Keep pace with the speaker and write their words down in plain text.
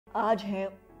आज हैं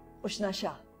उशना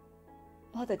शाह,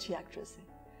 बहुत अच्छी एक्ट्रेस है।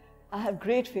 I have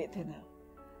great faith in हर।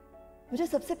 मुझे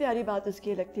सबसे प्यारी बात उसकी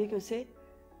ये लगती है कि उसे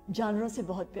जानवरों से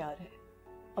बहुत प्यार है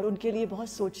और उनके लिए बहुत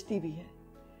सोचती भी है।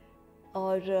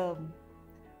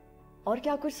 और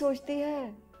क्या कुछ सोचती है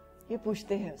ये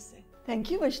पूछते हैं उससे।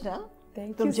 थैंक यू उशना।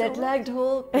 तुम जेट लैग्ड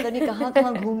हो, पता नहीं कहाँ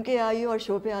कहाँ घूम के आई हो और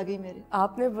शो पे आ गई मेरे।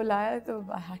 आपने बुलाया तो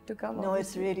I had to come. No,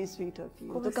 it's really sweet of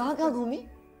you. तो कहाँ कहाँ घूमी?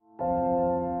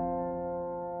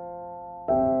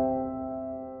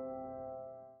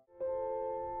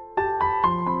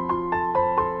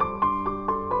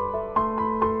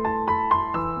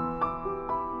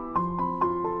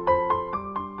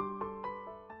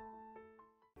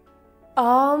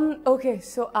 Okay,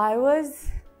 so I was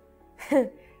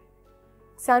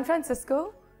San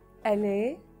Francisco,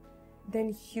 LA,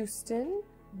 then Houston,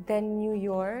 then New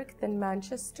York, then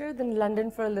Manchester, then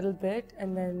London for a little bit,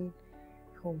 and then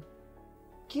home.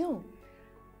 क्यों?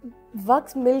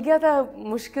 वक्त मिल गया था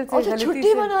मुश्किल से, गलती से।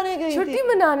 छुट्टी मनाने गई थी? छुट्टी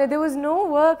मनाने, there was no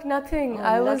work, nothing. Oh,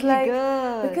 I was like,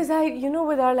 girl. because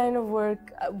with our line of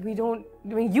work, we don't,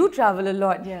 I mean, you travel a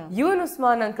lot. Yeah. You and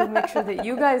Usman uncle make sure that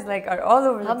you guys like are all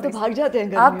over the place. हम तो भाग जाते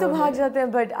हैं। आप तो भाग जाते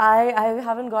हैं, but I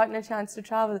haven't gotten a chance to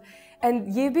travel.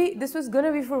 And this was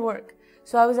gonna be for work.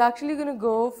 So I was actually gonna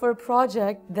go for a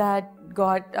project that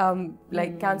got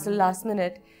cancelled last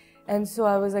minute. And so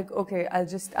I was like, okay,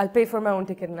 I'll pay for my own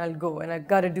ticket and I'll go and I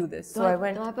gotta do this. So I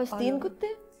went. तुम्हारे पास 3 कुत्ते?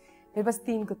 मेरे पास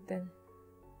 3 कुत्ते हैं।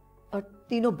 और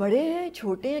तीनों बड़े हैं,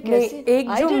 छोटे हैं, कैसे? एक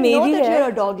जो मेरी है। You're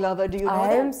a dog lover. Do you know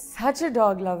that? I am such a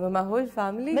dog lover. My whole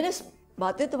family. मैंने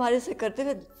बातें तुम्हारे से करते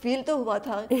हुए फील तो हुआ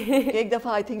था कि एक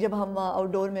दफा आई थिंक जब हम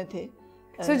आउटडोर में थे।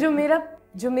 So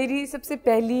जो मेरी सबसे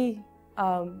पहली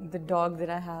the dog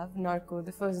that I have, Narco,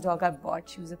 the first dog I bought,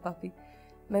 she was a puppy.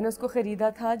 मैंने उसको ख़रीदा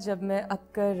था जब मैं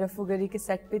अक्कर रफूगरी के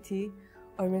सेट पे थी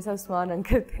और मेरे साथ उस्मान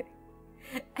अंकल थे।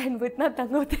 एंड वो इतना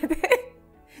तंग होते थे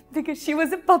because she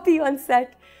was a puppy on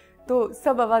set. तो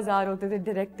सब आवाज़ार होते थे,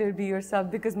 डायरेक्टर भी और सब,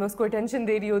 बिकॉज मैं उसको अटेंशन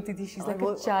दे रही होती थी। She is like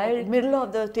a child. Middle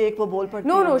of the take वो बोल पड़ती।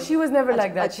 No she was never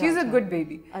like that. She is a good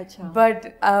baby. But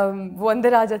वो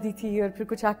अंदर आ जाती थी और फिर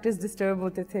कुछ एक्टर्स डिस्टर्ब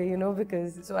होते थे,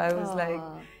 because so I was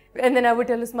like. And then I would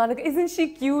tell Usman, like, isn't she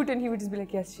cute? And he would just be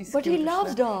like, yes, she's but cute. But he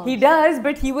loves dogs. He does,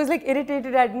 but he was like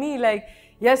irritated at me, like,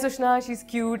 yes, Ushna, she's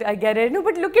cute, I get it. No,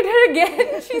 but look at her again.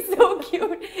 She's so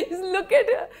cute. Just look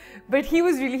at her. But he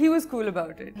was cool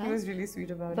about it. He was really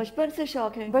sweet about it. बचपन से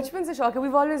शौक है? बचपन से शौक है.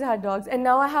 We've always had dogs. And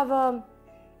now I have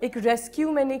एक rescue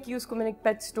मैंने की, उसको मैंने एक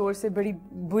pet store से बड़ी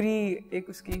बुरी एक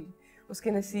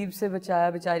उसके नसीब से बचाया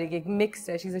बेचारी की। एक mixed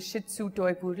है. She's a Shih Tzu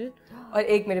toy poodle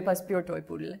और एक मेरे पास pure toy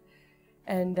poodle है.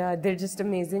 And they're just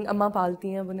amazing. अम्मा पालती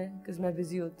हैं उन्हें, because मैं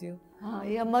busy होती हूँ। हाँ,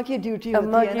 ये अम्मा की ड्यूटी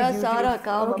होती है ना, सारा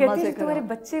काम अम्मा से करो। तुम्हारे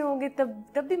बच्चे होंगे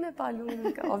तब भी मैं पालूंगी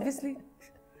उनका, obviously।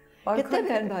 कितने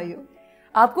बहन भाई हो?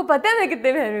 आपको पता है मैं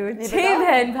कितने बहन भाई हूँ? 6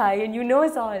 बहन भाई, and you know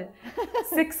us all.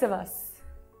 6 of us.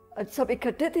 सब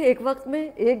इकट्ठे थे एक वक्त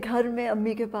में, एक घर में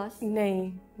अम्मी के पास?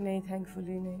 नहीं,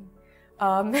 thankfully नहीं।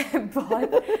 मैं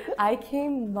बहुत I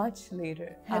came much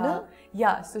later. है ना?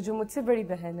 Yeah, so जो मुझसे बड़ी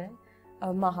बहन है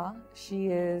Maha, she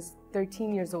is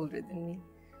 13 years older than me.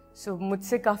 So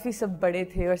मुझसे काफ़ी सब बड़े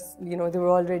थे और they were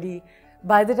already,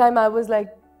 by the time I was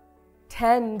like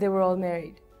 10, they were all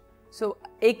married. So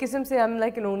एक किस्म से I'm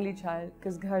like an only child,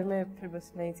 because घर में फिर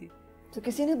बस नहीं थी। तो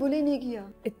किसी ने बुली नहीं किया?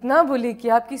 इतना बुली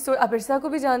किया। आप इरसा को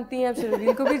भी जानती हैं, आप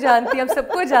शर्वील को भी जानती हैं, आप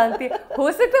सबको जानती हैं।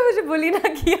 हो सकता है मुझे बुली ना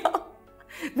किया।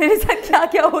 मेरे साथ क्या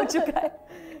क्या हो चुका है।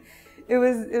 It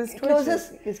was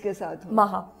closest किसके साथ हो?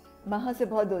 माहा से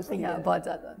बहुत दोस्ती है? बहुत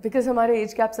ज़्यादा, बिकॉज हमारे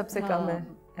एज गैप सबसे कम है।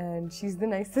 And she is the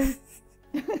nicest.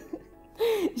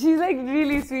 She is like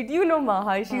really sweet,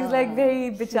 माहा, शी इज लाइक वेरी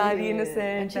बेचारी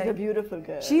innocent. She is a beautiful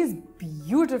girl. She is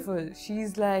beautiful. She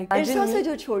is like इरसा से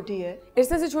जो छोटी है?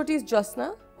 इरसा से छोटी is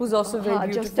Josna, who is also very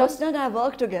beautiful. Josna and I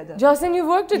work together. Josna and you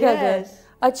work together?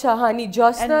 अच्छा, हाँ, नहीं,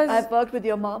 Josna and I worked with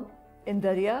your mom in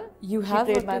दरिया। You have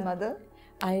played my mother.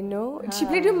 I know. She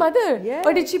played your mother?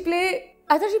 और did she play?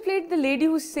 I thought she played the lady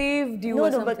who saved you.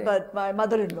 No, but my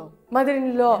mother-in-law.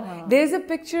 Mother-in-law. There's a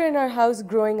picture in our house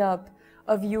growing up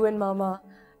of you and Mama,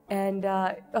 and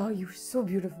you're so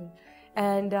beautiful,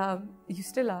 and you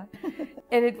still are.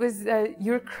 And it was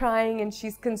you're crying and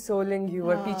she's consoling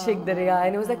you, or Piche Darya,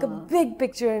 and it was like a big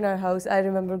picture in our house. I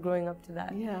remember growing up to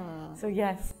that. Yeah. So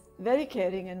yes. Very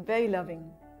caring and very loving.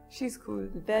 She's cool.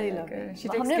 Very loving.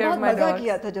 She takes care of my dogs. हमने बहुत मजा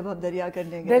किया था जब हम दरिया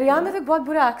करने गए। दरिया में तो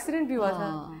बहुत बुरा एक्सीडेंट भी हुआ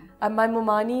था। My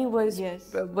Momani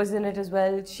was in it as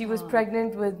well. She was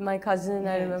pregnant with my cousin,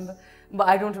 I remember.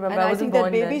 But I don't remember. And I wasn't born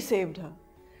then. And I think that baby saved her.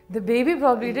 The baby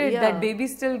probably did. Yeah. That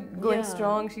baby's still going Yeah.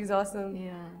 strong. She's awesome.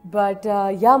 Yeah. But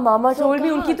yeah, Mama So told me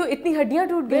kahan? उनकी तो इतनी हड्डियाँ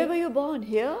टूट Where गई. were you born?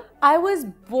 Here? I was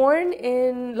born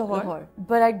in Lahore, Lahore.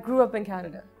 but I grew up in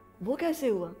Canada. वो कैसे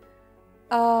हुआ?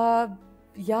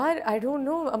 यार, I don't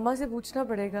know. अम्मा से पूछना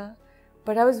पड़ेगा.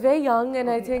 But I was very young, and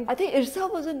I think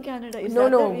Irsa was in Canada. Is no,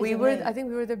 that the we reason were. then? I think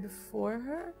we were there before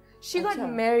her. She got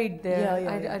Acha. married there.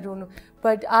 Yeah. I don't know,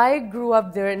 but I grew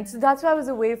up there, and so that's why I was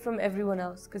away from everyone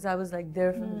else because I was like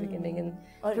there from the beginning, and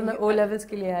from my O levels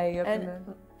के लिए आई.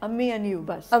 And Ammi and you,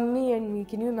 bas. Ammi and me.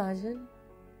 Can you imagine?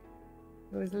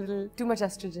 It was a little too much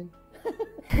estrogen.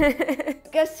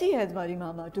 कैसी है तुम्हारी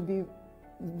मामा to be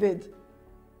with?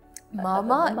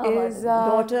 Mama is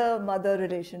daughter-mother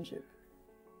relationship.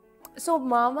 So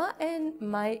Mama and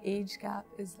my age gap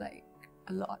is like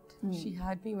a lot. She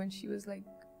had me when she was like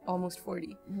almost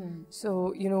 40.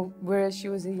 So, you know, whereas she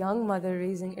was a young mother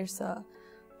raising Irsa,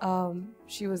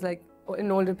 she was like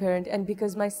an older parent. And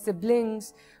because my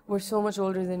siblings were so much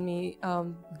older than me,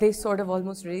 they sort of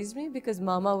almost raised me because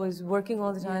Mama was working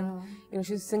all the time. You know,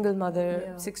 she's a single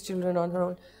mother, 6 children on her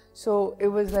own. So it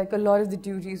was like a lot of the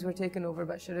duties were taken over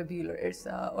by Sharabil or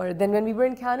Irsa. Or then when we were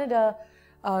in Canada,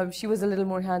 she was a little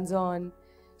more hands-on.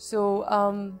 So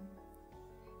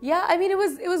yeah, I mean, it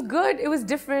was good. It was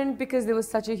different because there was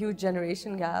such a huge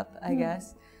generation gap, I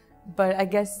guess. But I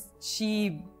guess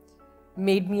she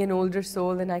made me an older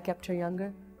soul and I kept her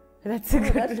younger. That's a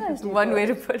good one way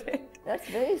to put it. That's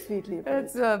very sweetly put.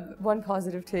 That's one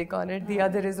positive take on it. The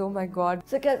other is, oh my God.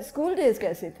 So school days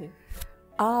कैसे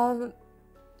थे?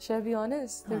 Should I be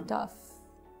honest? They're tough.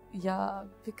 Yeah,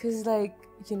 because like,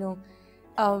 you know,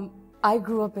 I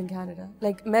grew up in Canada.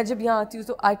 Like, मैं जब यहाँ आती हूँ,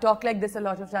 so I talk like this a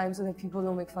lot of times so that people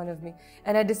don't make fun of me.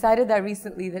 And I decided that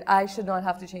recently that I should not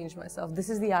have to change myself. This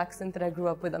is the accent that I grew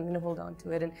up with. I'm going to hold on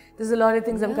to it. And there's a lot of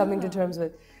things I'm coming to terms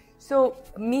with. So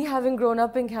me having grown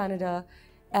up in Canada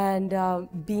and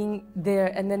being there,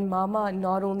 and then Mama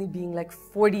not only being like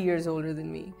 40 years older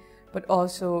than me, but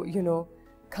also, you know,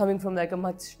 coming from like a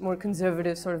much more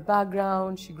conservative sort of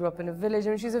background. She grew up in a village. I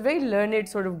mean, she's a very learned,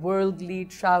 sort of worldly,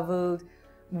 traveled,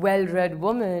 well-read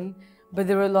woman, but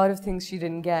there were a lot of things she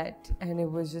didn't get, and it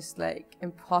was just like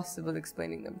impossible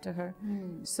explaining them to her.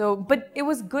 So, but it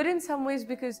was good in some ways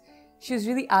because she was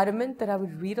really adamant that I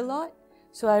would read a lot.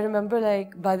 So I remember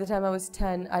like by the time I was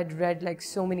 10, I'd read like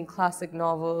so many classic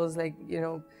novels, like, you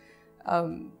know,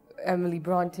 Emily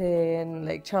Bronte and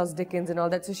like Charles Dickens and all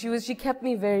that. So she kept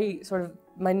me very sort of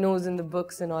my nose in the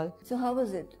books and all. So how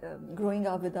was it growing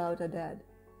up without a dad?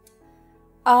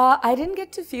 I didn't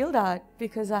get to feel that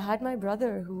because I had my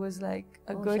brother who was like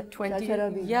a good 20.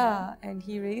 Yeah, and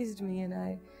he raised me, and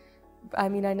I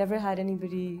mean, I never had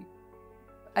anybody.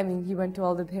 I mean, he went to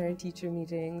all the parent-teacher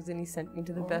meetings and he sent me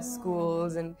to the best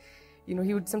schools, and you know,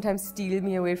 he would sometimes steal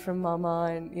me away from Mama,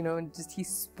 and you know, just he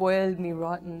spoiled me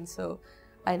rotten. So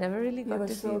I never really got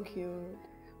to feel. You were so cute.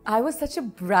 I was such a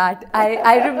brat.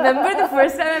 I remember the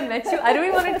first time I met you. I don't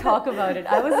even want to talk about it.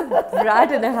 I was a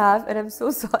brat and a half, and I'm so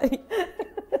sorry.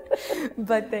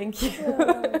 But thank you.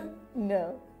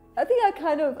 No, I think I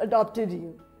kind of adopted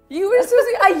you. You were so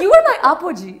sweet. You were my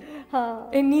apogee.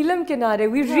 In Neelam Kinare,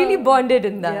 we really bonded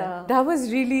in that. Yeah. That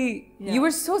was really, you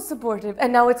were so supportive,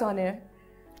 and now it's on air.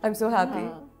 I'm so happy.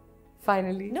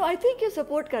 Finally. No, I think you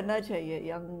support करना चाहिए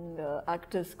young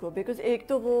actors को, because एक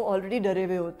तो वो already डरे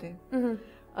हुए होते हैं.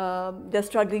 They're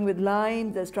struggling with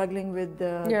lines, they're struggling with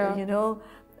you know,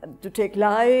 to take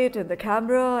light and the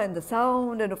camera and the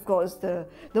sound and of course the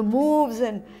moves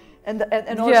and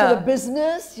also the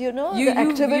business, you know, the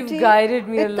activity. You've guided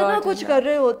me a lot. इतना कुछ कर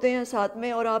रहे होते हैं साथ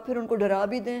में, और आप फिर उनको डरा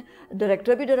भी दें,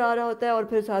 डायरेक्टर भी डरा रहा होता है और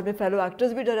फिर साथ में फेलो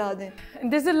एक्टर्स भी डरा दें.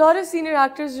 There's a lot of senior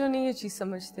actors जो नहीं ये चीज़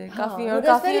समझते, काफी और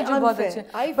काफी जो बहुत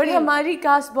अच्छे. But हमारी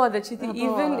cast बहुत अच्छी थी.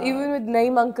 Even with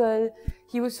Naeem uncle,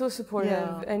 he was so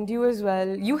supportive, and you as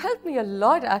well. You helped me a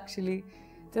lot actually.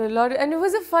 There were a lot, and it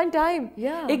was a fun time.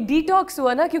 एक detox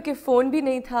हुआ ना, क्योंकि phone भी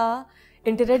नहीं था,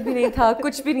 इंटरनेट भी नहीं था,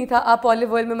 कुछ भी नहीं था. आप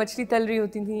ऑलिव ऑयल में मछली तल रही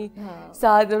होती थी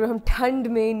साथ, और हम ठंड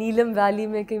में नीलम वैली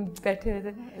में कहीं बैठे हुए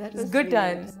थे. Good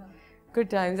times. Good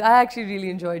times. I actually really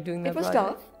enjoyed doing that. It was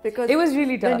tough because it was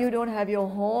really tough. When you don't have your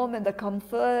home and the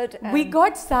comfort. And we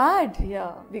got sad.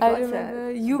 Yeah, we got sad. I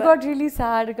remember you got really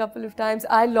sad a couple of times.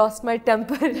 I lost my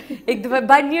temper.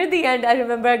 By near the end, I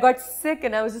remember I got sick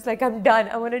and I was just like, I'm done.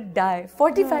 I want to die.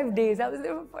 45 days. I was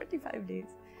there for 45 days.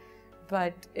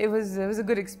 But it was a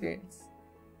good experience.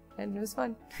 And it was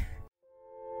fun.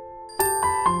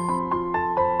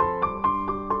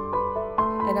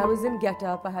 And I was in Get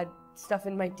Up. I had stuff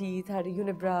in my teeth. I had a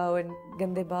unibrow and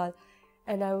gande baal.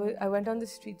 And I went on the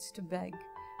streets to beg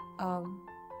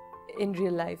in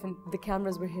real life. And the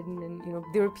cameras were hidden. And, you know,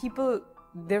 there were people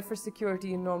there for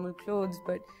security in normal clothes,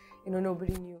 but you know,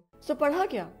 nobody knew. So पढ़ा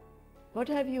क्या? What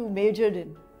have you majored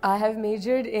in? I have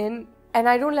majored in, and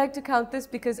I don't like to count this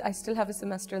because I still have a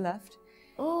semester left.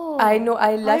 Oh, I know,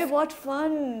 I left. Hey, what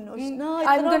fun! Ushna,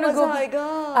 I'm gonna go.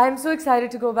 I'm so excited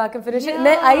to go back and finish it.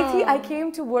 I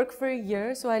came to work for a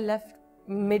year, so I left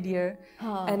mid-year,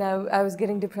 and I was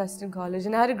getting depressed in college,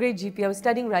 and I had a great GP. I was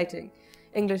studying writing,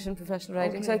 English and professional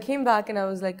writing. So I came back and I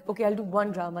was like, okay, I'll do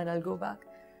one drama and I'll go back.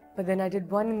 But then I did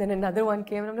one, and then another one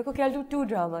came, and I'm like, okay, I'll do 2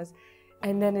 dramas.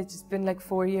 And then it's just been like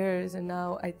 4 years, and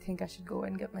now I think I should go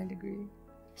and get my degree.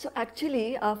 So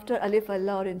actually, after Alif,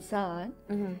 Allah or Insan,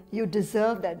 you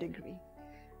deserve that degree.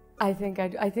 I think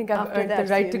I've earned the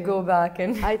right to go back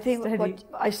and I think study.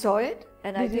 I saw it,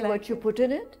 and I think what you put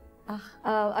in it.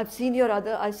 I've seen your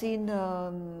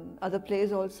other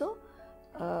plays also,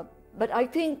 but I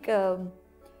think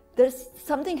there's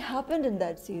something happened in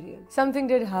that serial. Something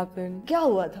did happen. क्या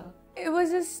हुआ था? It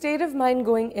was a state of mind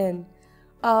going in.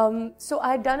 So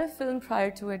I'd done a film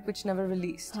prior to it, which never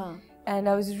released. And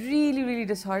I was really, really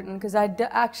disheartened because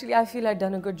I feel I'd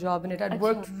done a good job in it. I'd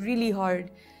worked really hard.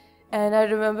 And I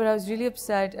remember I was really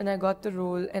upset, and I got the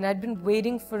role. And I'd been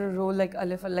waiting for a role like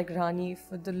Alif or like Rani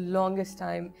for the longest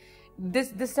time.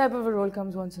 This type of a role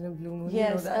comes once in a blue moon. Yes,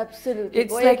 you know that. Absolutely.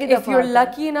 It's like if you're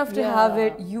lucky enough to have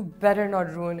it, you better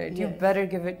not ruin it. You better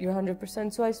give it your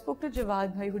 100%. So I spoke to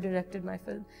Jawad Bhai, who directed my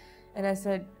film. And I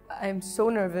said, I'm so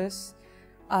nervous.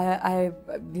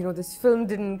 This film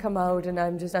didn't come out, and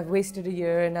I've wasted a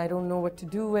year, and I don't know what to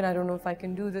do, and I don't know if I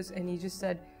can do this. And he just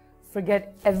said,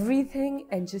 forget everything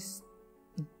and just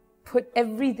put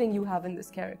everything you have in this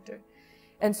character.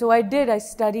 And so I did. I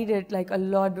studied it like a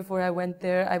lot before I went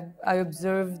there. I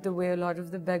observed the way a lot of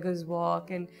the beggars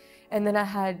walk, and then I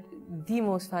had the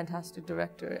most fantastic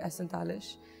director,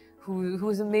 Alish, who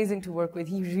was amazing to work with.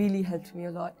 He really helped me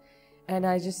a lot. And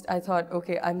I thought,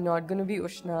 okay, I'm not going to be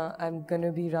Ushna, I'm going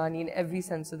to be Rani in every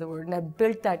sense of the word. And I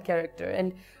built that character.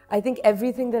 And I think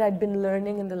everything that I'd been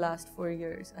learning in the last 4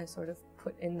 years, I sort of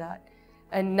put in that.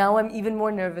 And now I'm even more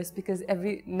nervous because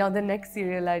now the next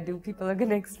serial I do, people are going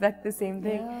to expect the same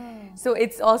thing. Yeah. So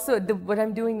it's also, what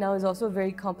I'm doing now is also a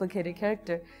very complicated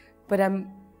character. But I'm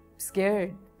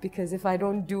scared because if I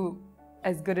don't do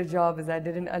as good a job as I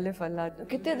did in Alif, Allah.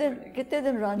 कितने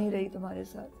दिन रानी रही तुम्हारे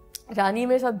साथ? रानी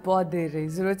मेरे साथ बहुत देर रही,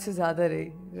 ज़रूरत से ज़्यादा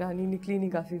रही. रानी निकली नहीं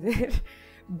काफ़ी देर.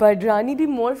 बट रानी भी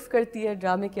मॉर्फ करती है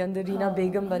ड्रामे के अंदर, रीना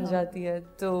बेगम बन जाती है.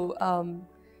 तो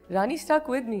रानी स्टक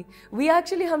विद मी.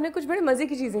 हमने कुछ बड़े मज़े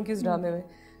की चीज़ें की उस ड्रामे में.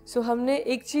 सो हमने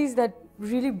एक चीज़ that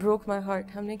really broke my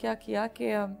heart, हमने क्या किया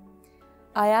कि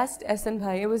आई आस्क्ड एहसन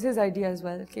भाई, it was his idea as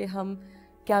well, कि हम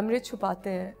कैमरे छुपाते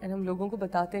हैं एंड हम लोगों को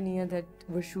बताते नहीं हैं that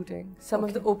we are shooting some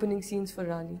of the opening scenes for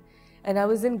Rani. And I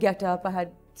was in get-up, I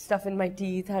had stuff in my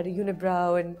teeth, I had a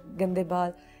unibrow and gande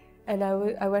baal. And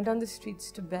I went on the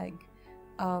streets to beg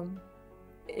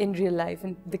in real life.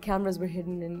 And the cameras were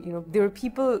hidden, and there were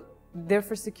people there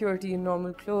for security in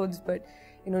normal clothes, but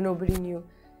nobody knew.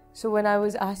 So when I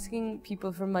was asking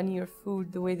people for money or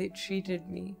food, the way they treated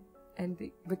me, and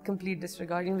with complete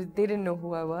disregard, they didn't know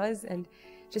who I was, and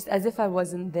just as if I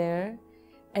wasn't there.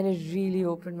 And it really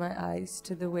opened my eyes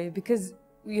to the way, because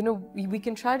we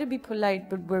can try to be polite,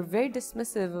 but we're very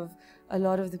dismissive of a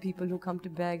lot of the people who come to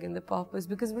beg and the paupers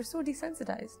because we're so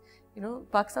desensitized.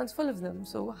 Pakistan's full of them,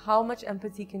 so how much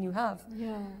empathy can you have?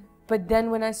 Yeah. But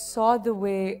then when I saw the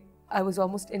way I was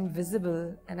almost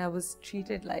invisible and I was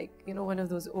treated like, one of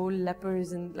those old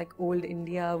lepers in like old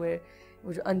India where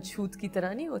anchut ki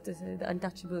tarah nahi hote the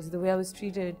untouchables, the way I was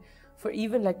treated for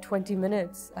even like 20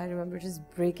 minutes, I remember just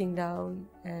breaking down,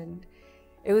 and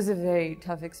it was a very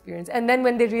tough experience. And then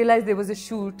when they realized there was a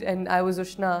shoot and I was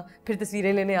Ushna, phir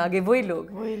tasveerein lene aa gaye wohi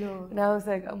log. And I was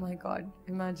like, oh my God,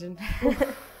 imagine.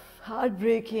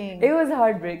 Heartbreaking. It was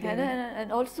heartbreaking.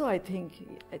 And also I think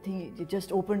it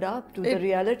just opened up to the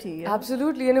reality. Yeah?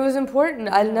 Absolutely, and it was important.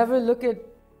 I'll never look at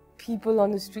people on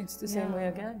the streets the same way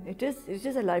again. It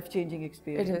is a life-changing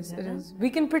experience. It is.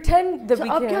 We can pretend that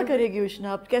we can. So अब क्या करेगी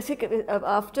उष्णा? अब कैसे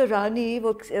after रानी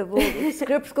वो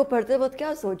scripts को पढ़ते वक्त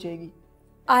क्या सोचेगी?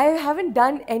 I haven't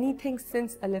done anything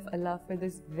since Alif Allah for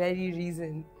this very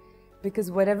reason, because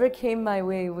whatever came my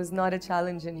way was not a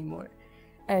challenge anymore,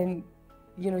 and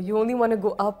you only want to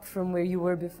go up from where you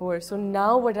were before. So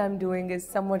now what I'm doing is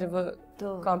somewhat of a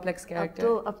complex character.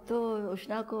 अब तो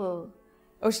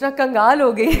उष्णा कंगाल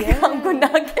हो गई हमको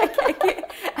ना क्या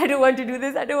I don't want to do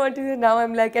this, I don't want to do this. Now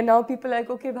I'm like, and now people are like,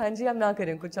 okay भांजी हम ना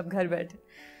करें कुछ, अब घर बैठे.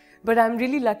 But I'm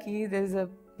really lucky.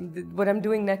 What I'm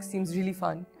doing next seems really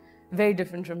fun. Very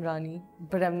different from Rani,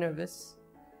 but I'm nervous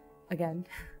again.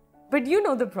 But you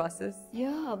know the process.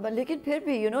 Yeah, but लेकिन फिर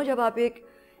भी जब आप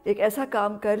एक ऐसा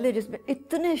काम कर ले जिसमें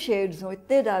इतने शेड्स हो,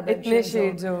 इतने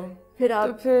डायमेंशंस हो, फिर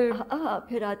आप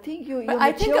फिर I think you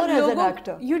mature as an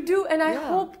actor. You do, and I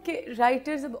hope कि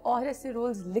writers अब और ऐसे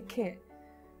roles लिखें,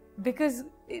 because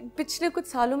पिछले कुछ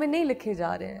सालों में नहीं लिखे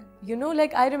जा रहे हैं. You know,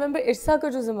 like I remember इरसा का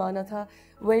जो ज़माना था,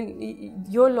 when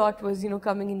your lot was, you know,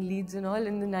 coming in leads and all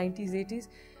in the 90s, 80s,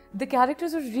 the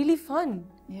characters were really fun.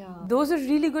 Yeah. Those are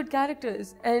really good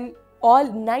characters, and all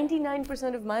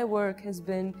 99% of my work has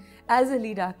been as a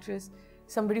lead actress,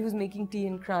 somebody who's making tea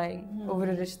and crying over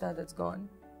a rishta that's gone,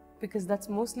 because that's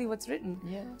mostly what's written.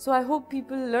 Yeah. So I hope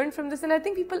people learn from this, and I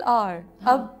think people are.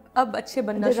 Ab अच्छे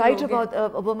बनना They शुरू write हो गए. about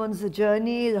a woman's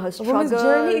journey, her struggles, woman's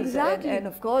journey, exactly. and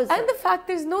of course, and the fact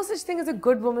there's no such thing as a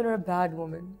good woman or a bad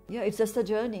woman. Yeah, it's just a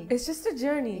journey. It's just a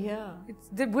journey. Yeah.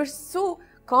 We're so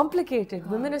complicated.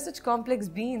 Women are such complex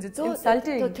beings. It's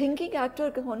insulting. तो thinking actor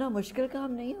होना मुश्किल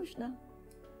काम नहीं है उष्णा?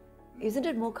 Isn't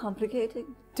it more complicating?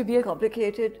 To be a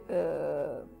complicated.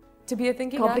 To be a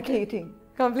thinking complicating.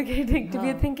 actor. Complicating. To be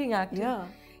a thinking actor. Yeah.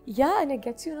 Yeah, and it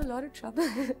gets you in a lot of trouble.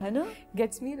 I know.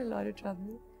 Gets me in a lot of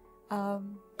trouble.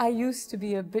 I used to be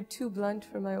a bit too blunt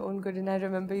for my own good, and I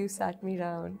remember you sat me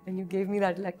down and you gave me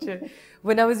that lecture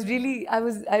when I was really,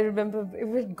 I remember it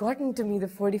had gotten to me the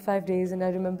 45 days, and I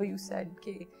remember you said,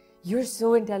 okay, you're so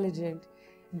intelligent.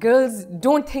 Girls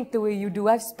don't think the way you do.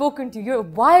 I've spoken to you.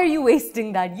 Why are you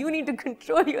wasting that? You need to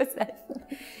control yourself.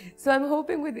 So I'm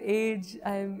hoping with age,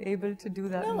 I'm able to do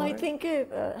that more. I think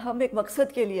हम एक मकसद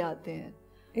के लिए आते हैं.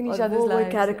 In each other's lives. वो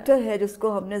character है जिसको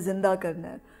हमने जिंदा करना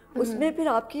है. उसमें फिर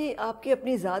आपकी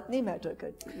अपनी जात नहीं मैटर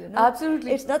करती, you know?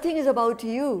 Absolutely. It's nothing is about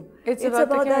you. It's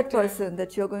about that person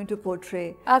that you're going to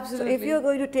portray. Absolutely. So if you're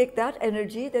going to take that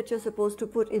energy that you're supposed to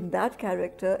put in that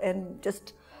character and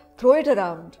just throw it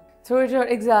around. Throw it around,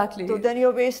 exactly. So then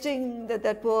you're wasting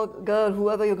that poor girl,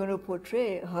 whoever you're going to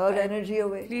portray, her energy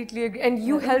away. Completely agree. And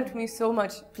you helped me so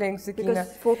much playing Sakina.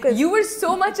 Because focus. You were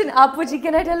so much in Apuji.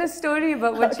 Can I tell a story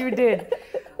about what you did?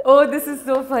 Oh, this is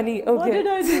so funny. Okay. What did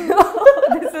I do?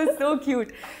 This is so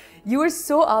cute. You were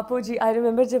so Apuji. I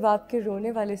remember जब आपके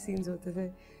रोने वाले scenes होते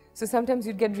थे. So sometimes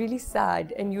you'd get really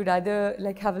sad and you'd either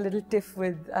like have a little tiff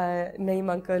with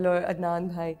Naeem uncle or Adnan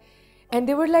bhai. And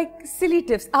they were like silly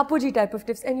tiffs, Apuji type of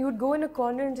tiffs. And you would go in a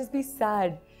corner and just be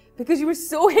sad because you were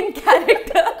so in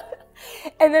character.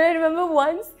 And then I remember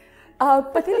once,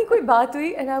 पता नहीं कोई बात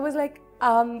हुई, and I was like,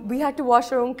 we had to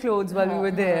wash our own clothes while we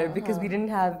were there because we didn't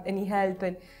have any help.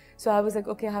 And so I was like,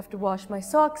 okay, I have to wash my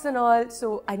socks and all.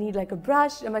 So I need like a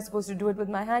brush. Am I supposed to do it with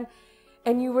my hand?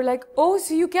 And you were like, oh,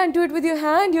 so you can't do it with your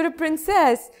hand? You're a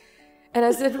princess. And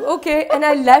I said, okay. And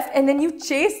I left. And then you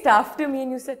chased after me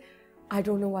and you said, I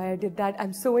don't know why I did that.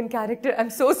 I'm so in character. I'm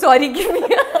so sorry. Give me a I'm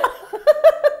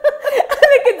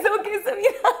like, it's okay,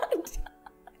 Samina.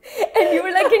 And you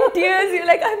were like in tears. You're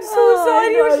like, I'm so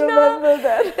sorry, Ushna. I remember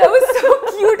that. That was so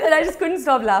cute. And I just couldn't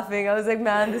stop laughing. I was like,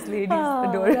 man, this lady's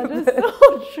adorable. That is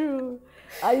so true.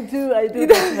 I do. That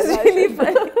was really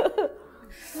funny.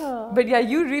 But yeah,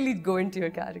 you really go into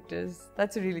your characters.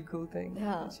 That's a really cool thing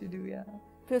that you do, yeah.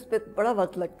 फिर उस पे बड़ा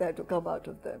वक्त लगता है to come out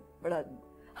of them. बड़ा.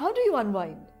 How do you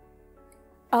unwind?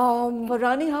 For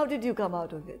Rani, how did you come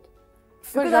out of it?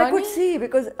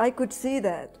 Because I could see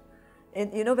that.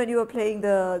 And you know, when you were playing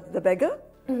the beggar,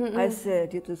 I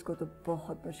said, ये तो इसको तो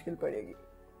बहुत मुश्किल पड़ेगी.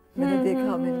 मैंने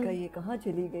देखा, मैंने कहा ये कहाँ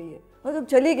चली गई है? और तुम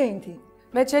चली गई थी.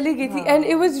 मैं चली गई थी, and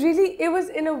it was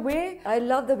in a way. I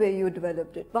love the way you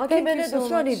developed it. बाकी मैंने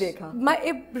दूसरा नहीं देखा.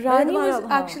 Rani was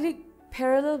actually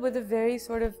parallel with a very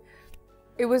sort of.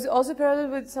 It was also parallel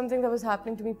with something that was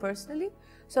happening to me personally.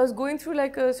 So I was going through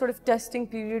like a sort of testing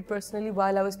period personally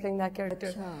while I was playing that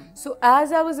character. So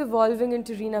as I was evolving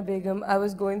into Reena Begum, I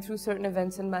was going through certain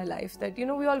events in my life that, you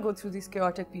know, we all go through these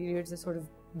chaotic periods that sort of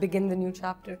begin the new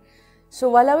chapter. So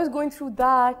while I was going through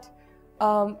that,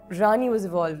 Rani was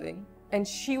evolving and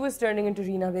she was turning into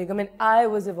Reena Begum and I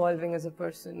was evolving as a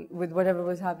person with whatever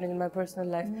was happening in my personal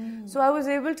life. So I was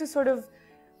able to sort of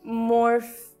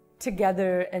morph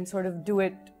together and sort of do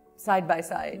it side by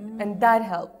side. And that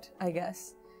helped, I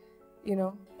guess. You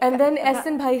know, and then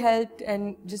Ehsan Bhai helped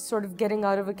and just sort of getting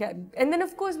out of a cab. And then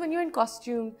of course when you're in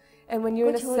costume and when you're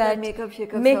in a set, makeup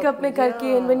mein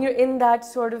karke, and when you're in that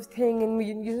sort of thing and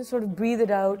you just sort of breathe it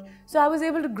out. So I was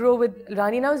able to grow with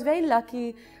Rani, and I was very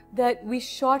lucky that we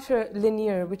shot her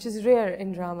linear, which is rare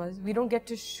in dramas. We don't get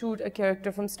to shoot a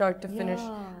character from start to finish.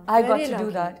 I got to do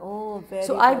that.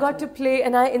 So I got to play,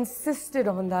 and I insisted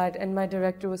on that, and my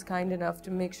director was kind enough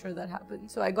to make sure that happened.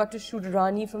 So I got to shoot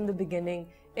Rani from the beginning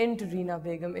into Reena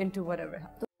Begum, into whatever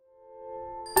happened.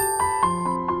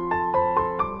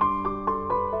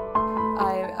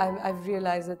 I've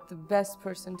realized that the best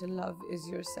person to love is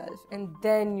yourself, and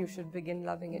then you should begin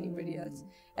loving anybody else.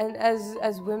 And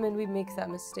as women, we make that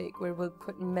mistake where we'll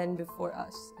put men before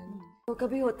us. तो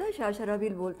कभी होता है शाह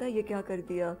शराबील बोलता है ये क्या कर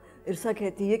दिया, इरसा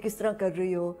कहती है किस तरह कर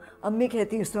रही हो, अम्मी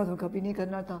कहती है इस तरह तो कभी नहीं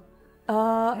करना था,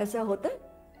 ऐसा होता है?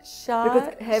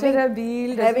 Shah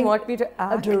Sharabil doesn't want me to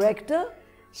act. A director.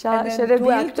 Shah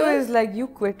Sharabil too is like, you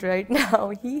quit right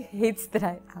now. He hates that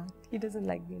I act. He doesn't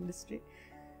like the industry,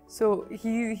 so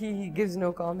he gives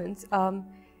no comments.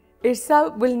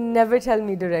 Irsa will never tell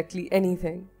me directly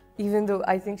anything, even though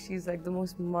I think she's like the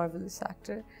most marvelous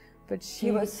actor. But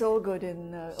she was so good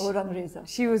in Orang Reza.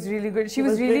 She was really good.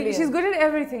 She's good at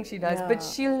everything she does. Yeah. But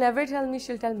she'll never tell me.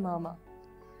 She'll tell Mama.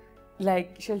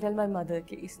 Like, she'll tell my mother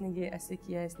कि इसने ये ऐसे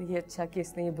किया, इसने ये अच्छा किया,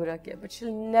 इसने ये बुरा किया. But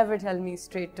she'll never tell me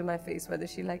straight to my face whether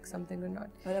she likes something or not.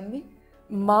 और अम्मी?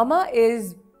 Mama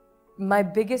is my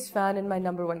biggest fan and my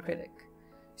 #1 critic.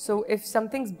 So if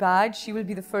something's bad, she will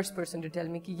be the first person to tell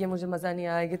me कि ये मुझे मज़ा नहीं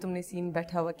आया, ये तुमने scene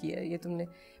बैठा हुआ किया, ये तुमने.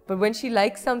 But when she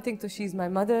likes something, so she's my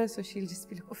mother, so she'll just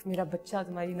be like, उफ मेरा बच्चा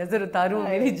तुम्हारी नज़र उतारूँ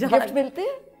मेरी जान. Gift मिलते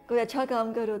हैं? कोई अच्छा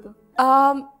काम करो तो?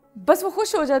 बस वो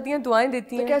खुश हो जाती हैं, दुआएं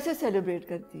देती हैं. तो कैसे सेलिब्रेट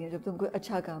करती हैं जब तुम कोई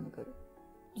अच्छा काम करो?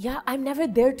 Yeah, I'm never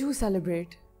there to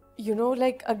celebrate. You know,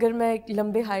 like अगर मैं एक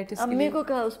लंबे हाइट अम्मी को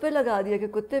कहा उस पे लगा दिया कि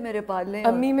कुत्ते मेरे पाल लें.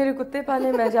 अम्मी मेरे कुत्ते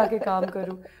पाले, मैं जाके काम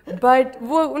करूँ. But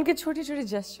वो उनके छोटे-छोटे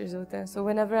gestures होते हैं. So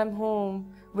whenever I'm home,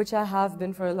 which I have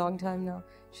been for a long time now,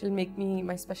 she'll make me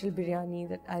my special biryani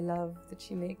that I love, that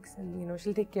she makes, and you know,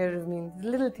 she'll take care of me.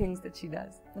 The little things that she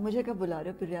does. मुझे कब बुला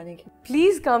रहे हो बिरयानी के?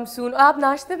 Please come soon. आप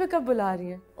नाश्ते पे कब बुला रही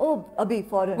हैं? Oh, अभी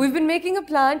foreign. We've been making a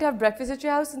plan to have breakfast at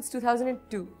your house since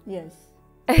 2002. Yes.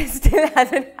 And it still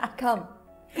hasn't happened.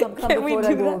 Come before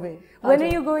I go away. When are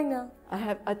you going now?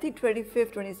 I think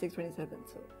 25th, 26th, 27th.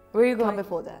 So where are you going? Come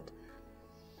before that.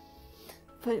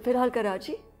 फिलहाल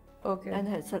Karachi. Okay. And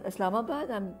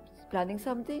Islamabad. I'm planning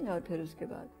something और फिर उसके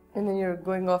बाद. And then you're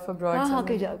going off abroad. हाँ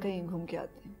कहीं घूम के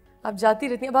आते हैं. आप जाती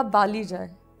रहती हैं. अब आप बाली जाएं.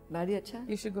 बाली अच्छा है.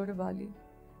 You should go to Bali.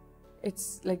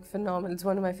 It's like phenomenal. It's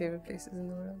one of my favorite places in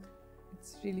the world.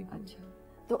 It's really good. अच्छा.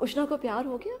 तो उष्णा को प्यार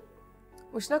हो गया?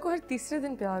 उष्णा को हर तीसरे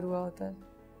दिन प्यार हुआ होता है.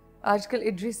 आजकल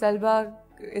Idris Elba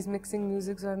is mixing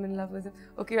music, so I'm in love with him.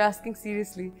 Okay, you're asking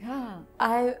seriously.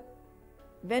 Yeah.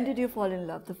 When did you fall in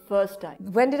love the first time?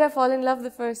 When did I fall in love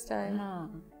the first time? हाँ.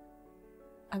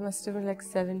 I must have been like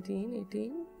 17,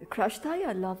 18. Crush था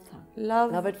या love था?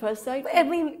 Love. Love at first sight? I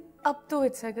mean, up to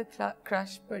it's like a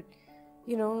crush, but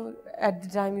you know, at the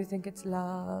time you think it's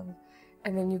love,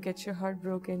 and then you get your heart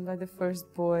broken by the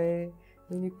first boy,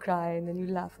 then you cry, and then you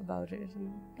laugh about it.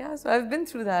 And yeah, so I've been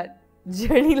through that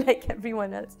journey like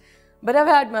everyone else, but I've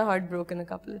had my heart broken a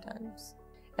couple of times,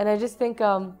 and I just think,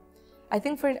 I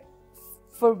think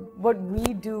for what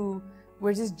we do,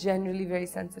 we're just generally very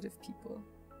sensitive people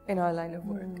in our line of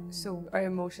work. So our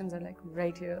emotions are like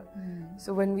right here.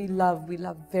 So when we love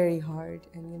very hard,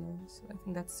 and you know, so I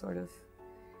think that's sort of,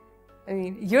 I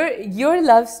mean, your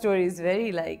love story is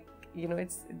very like, you know,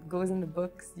 it goes in the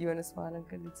books, you and Usman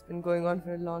uncle. It's been going on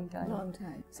for a long time. Long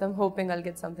time. So I'm hoping I'll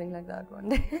get something like that one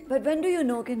day. But when do you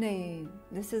know कि नहीं,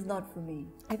 this is not for me?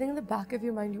 I think in the back of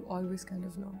your mind you always kind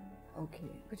of know.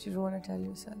 Okay. But you don't want to tell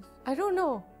yourself. I don't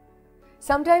know.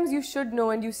 Sometimes you should know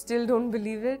and you still don't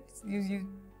believe it.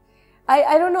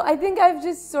 I don't know. I think I've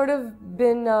just sort of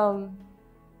been,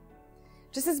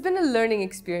 it's been a learning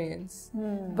experience.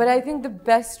 But I think the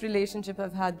best relationship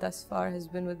I've had thus far has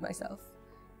been with myself.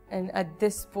 And at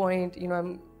this point, you know,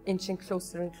 I'm inching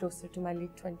closer and closer to my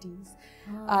late 20s.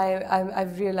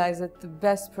 I've realized that the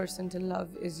best person to love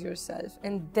is yourself.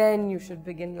 And then you should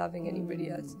begin loving anybody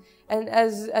else. And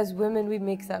as women, we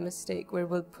make that mistake where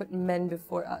we'll put men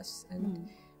before us. And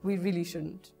we really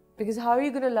shouldn't. Because how are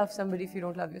you going to love somebody if you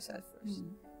don't love yourself first?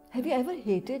 Have you ever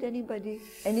hated anybody?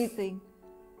 Anything?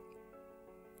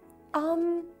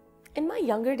 In my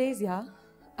younger days, yeah.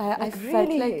 I really felt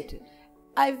like hated.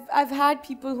 I've had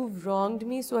people who've wronged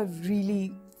me, so I've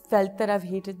really felt that I've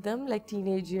hated them, like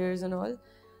teenage years and all.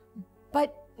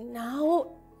 But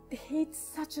now, hate's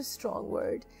such a strong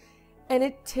word. And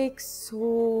it takes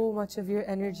so much of your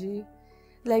energy.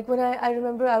 Like when I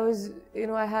remember I was, you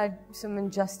know, I had some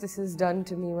injustices done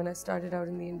to me when I started out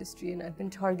in the industry, and I'd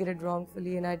been targeted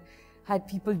wrongfully, and I'd had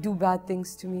people do bad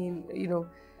things to me, you know,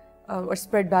 or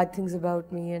spread bad things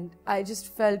about me, and I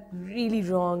just felt really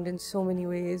wronged in so many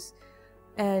ways.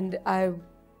 And I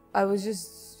was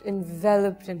just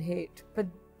enveloped in hate. But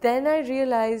then I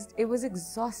realized it was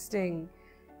exhausting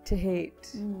to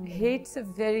hate. Hate's a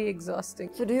very exhausting.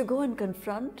 So do you go and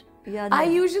confront? Yeah, no. I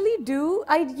usually do.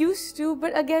 I used to,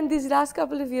 but again, these last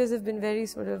couple of years have been very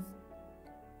sort of,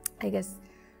 I guess,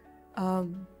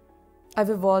 I've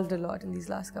evolved a lot in these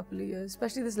last couple of years,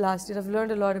 especially this last year. I've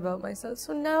learned a lot about myself.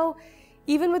 So now,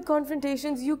 even with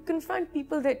confrontations, you confront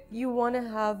people that you want to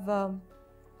have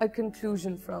a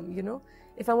conclusion from, you know.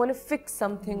 If I want to fix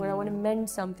something or I want to mend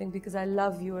something because I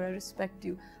love you or I respect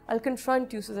you, I'll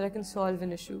confront you so that I can solve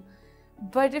an issue.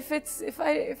 But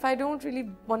if I don't really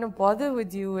want to bother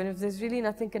with you, and if there's really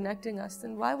nothing connecting us,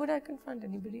 then why would I confront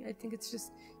anybody? I think it's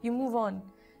just, you move on.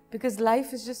 Because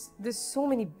life is just, there's so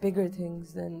many bigger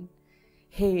things than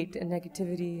hate and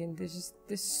negativity, and there's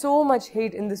so much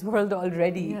hate in this world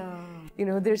already. Yeah. You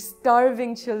know, there's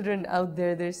starving children out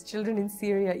there. There's children in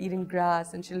Syria eating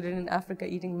grass, and children in Africa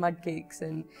eating mud cakes,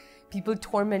 and people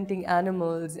tormenting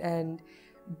animals, and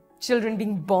children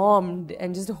being bombed,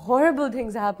 and just horrible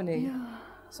things happening. Yeah.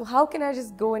 So how can I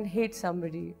just go and hate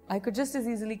somebody? I could just as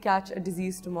easily catch a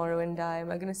disease tomorrow and die. Am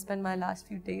I going to spend my last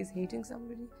few days hating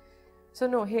somebody? So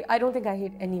no, I don't think I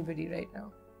hate anybody right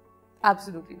now.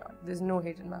 Absolutely not. There's no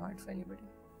hate in my heart for anybody.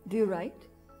 Do you write?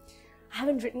 I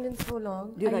haven't written in so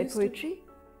long. Do you write poetry?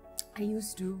 I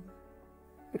used to.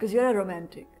 Because you're a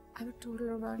romantic. I'm a total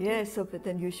romantic. Yes, so but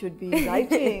then you should be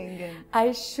writing.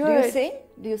 I should. Do you sing?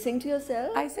 Do you sing to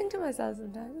yourself? I sing to myself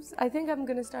sometimes. I think I'm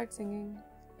going to start singing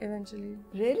eventually.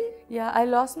 Really? Yeah, I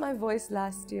lost my voice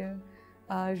last year.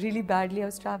 Really badly. I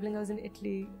was traveling, I was in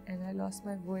Italy, and I lost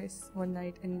my voice one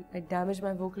night, and I damaged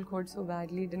my vocal cord so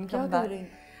badly, it didn't come back.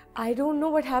 I don't know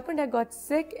what happened. I got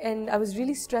sick and I was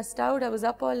really stressed out. I was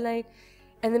up all night,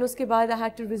 and then uske baad I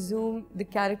had to resume the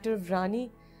character of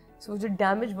Rani. So the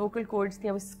damaged vocal cords,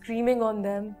 I was screaming on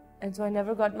them, and so I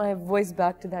never got my voice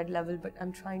back to that level, but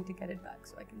I'm trying to get it back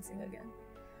so I can sing again.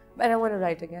 But I want to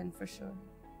write again for sure.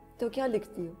 तो क्या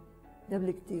लिखती हो जब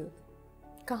लिखती हो?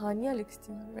 कहानियाँ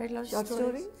लिखती हूँ, write lots Short of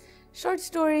stories. stories? Short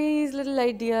stories, little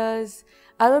ideas.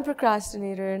 I'm a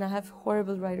procrastinator and I have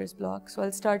horrible writer's block, so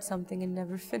I'll start something and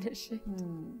never finish it.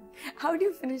 How do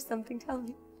you finish something? Tell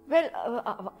me.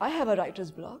 Well, I have a writer's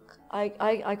block.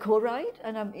 I co-write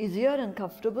and I'm easier and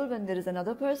comfortable when there is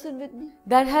another person with me.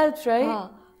 That helps, right?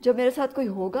 हाँ, जब मेरे साथ कोई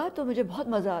होगा तो मुझे बहुत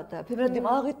मजा आता है. फिर मेरा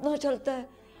दिमाग इतना चलता है.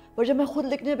 और जब मैं खुद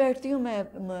लिखने बैठती हूँ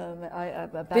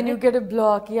मैं When you get a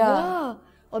block, yeah.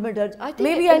 और मैं डर. I think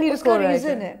maybe I need a co-writer.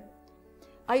 reason है.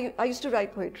 I used to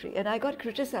write poetry and I got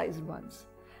criticized once.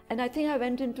 And I think I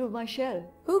went into my shell.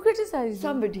 Who criticized you?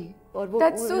 Somebody. और वो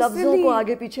That's so Lafzon silly. को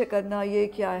आगे पीछे करना ये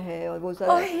क्या है और वो सारा.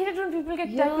 Oh, I hate it when people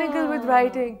get technical with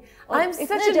writing. I'm such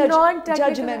इतने a non-technical.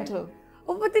 judgmental.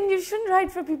 Oh, but then you shouldn't write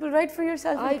for people. Write for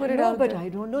yourself and put it out but there. I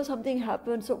don't know, something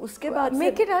happened. So उसके बाद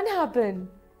Make it unhappen.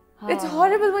 It's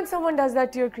horrible when someone does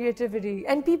that to your creativity,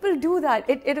 and people do that.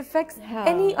 It affects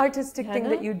any artistic thing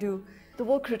that you do. तो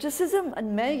वो criticism,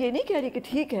 and मैं ये नहीं कह रही कि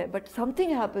ठीक है, but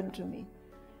something happened to me.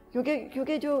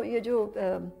 क्योंकि जो ये जो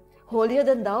holier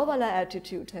than thou वाला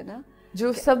attitude है ना,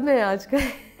 जो सब में आजकल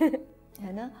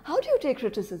है ना. How do you take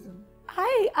criticism?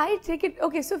 I take it,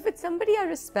 okay, so if it's somebody I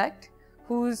respect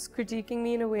who's critiquing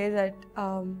me in a way that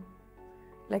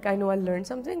like I know I'll learn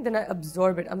something, then I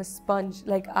absorb it. I'm a sponge.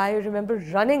 Like I remember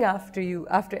running after you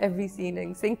after every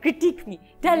scene saying, critique me,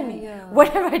 tell me,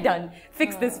 what have I done?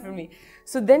 Fix this for me.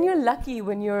 So then you're lucky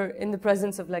when you're in the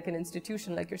presence of like an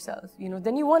institution like yourself, you know,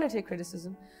 then you want to take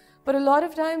criticism. But a lot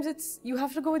of times you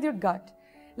have to go with your gut.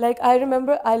 Like I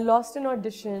remember I lost an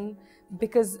audition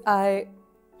because I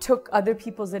took other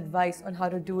people's advice on how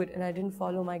to do it and I didn't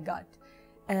follow my gut.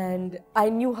 And I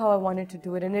knew how I wanted to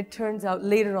do it, and it turns out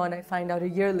later on, I find out a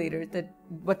year later that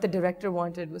what the director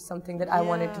wanted was something that I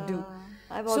wanted to do.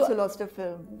 I've also lost a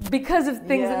film. Because of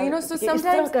things, you know, so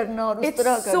sometimes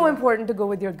it's so important to go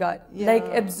with your gut. Like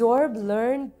absorb,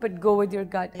 learn, but go with your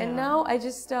gut. And now I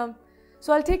just,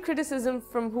 so I'll take criticism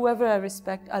from whoever I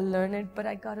respect, I'll learn it, but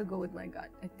I gotta go with my gut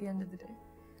at the end of the day.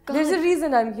 There's a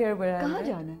reason I'm here where I am. कहाँ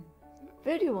जाना है?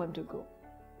 Where do you want to go?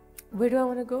 Where do I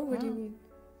want to go? What do you mean?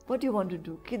 What do you want to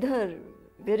do? Kidhar?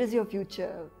 Where is your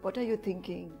future? What are you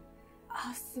thinking?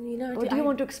 Samina, what do you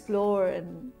want to explore?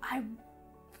 And I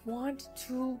want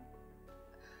to.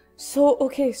 So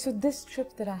okay, so this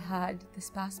trip that I had this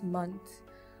past month,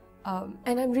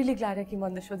 and I'm really glad I came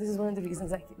on the show. This is one of the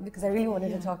reasons I came, because I really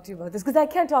wanted to talk to you about this, because I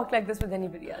can't talk like this with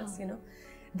anybody else, you know.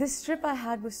 This trip I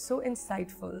had was so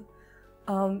insightful.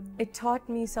 It taught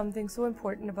me something so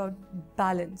important about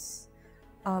balance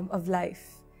of life.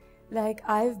 Like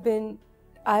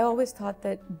I always thought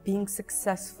that being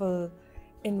successful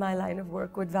in my line of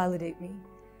work would validate me.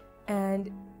 And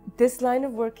this line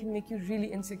of work can make you really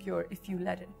insecure if you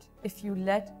let it. If you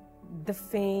let the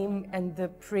fame and the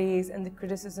praise and the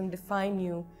criticism define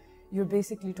you, you're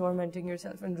basically tormenting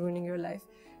yourself and ruining your life.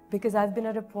 Because I've been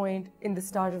at a point in the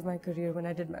start of my career when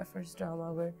I did my first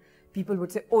drama where people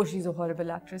would say, oh, she's a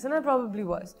horrible actress. And I probably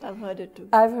was. I've heard it too.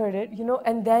 I've heard it, you know,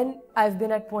 and then I've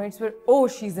been at points where, oh,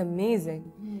 she's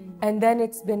amazing. And then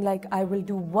it's been like, I will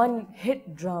do one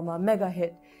hit drama, mega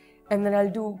hit. And then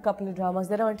I'll do a couple of dramas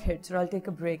that aren't hits, or I'll take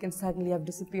a break and suddenly I've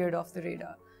disappeared off the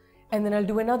radar. And then I'll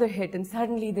do another hit and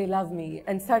suddenly they love me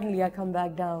and suddenly I come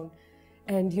back down.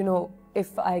 And, you know,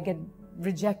 if I get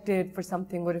rejected for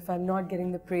something or if I'm not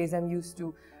getting the praise I'm used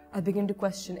to, I begin to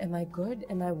question, am I good?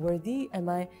 Am I worthy? Am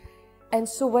I... And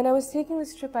so when I was taking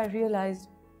this trip, I realized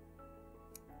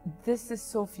this is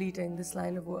so fleeting, this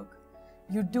line of work.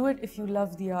 You do it if you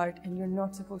love the art and you're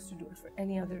not supposed to do it for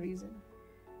any other reason.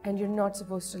 And you're not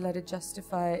supposed to let it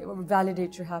justify or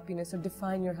validate your happiness or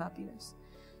define your happiness.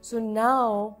 So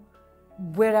now,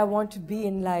 where I want to be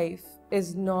in life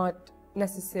is not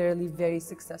necessarily very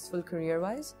successful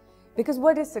career-wise. Because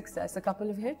what is success? A couple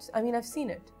of hits? I mean, I've seen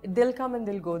it. They'll come and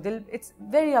they'll go. It's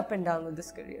very up and down with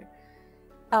this career.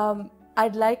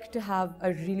 I'd like to have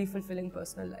a really fulfilling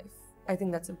personal life. I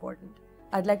think that's important.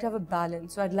 I'd like to have a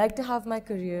balance. So I'd like to have my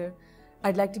career.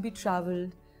 I'd like to be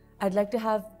traveled. I'd like to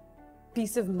have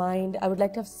peace of mind. I would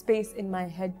like to have space in my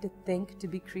head to think, to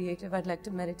be creative. I'd like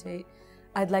to meditate.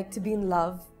 I'd like to be in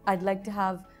love. I'd like to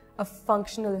have a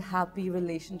functional, happy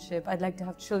relationship. I'd like to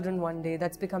have children one day.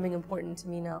 That's becoming important to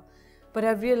me now. But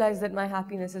I've realized that my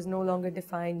happiness is no longer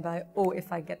defined by, oh,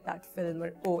 if I get that film,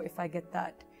 or oh, if I get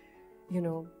that, you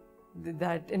know,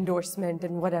 that endorsement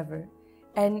and whatever.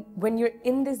 And when you're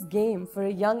in this game for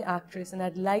a young actress, and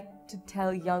I'd like to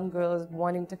tell young girls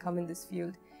wanting to come in this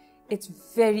field, it's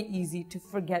very easy to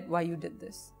forget why you did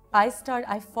this. I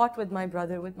fought with my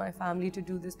brother, with my family to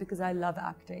do this because I love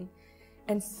acting.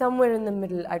 And somewhere in the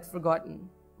middle, I'd forgotten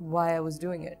why I was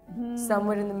doing it.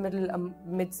 Somewhere in the middle,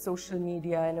 amidst social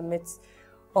media and amidst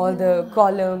all the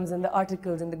columns and the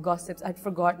articles and the gossips, I'd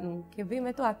forgotten कि भाई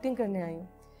मैं तो acting करने आई हूँ.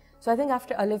 So I think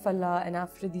after Alif Allah and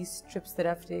after these trips that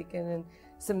I've taken and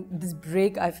this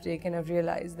break I've taken, I've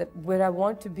realized that where I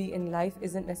want to be in life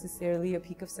isn't necessarily a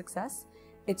peak of success.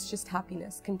 It's just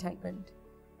happiness, contentment.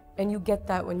 And you get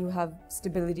that when you have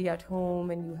stability at home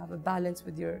and you have a balance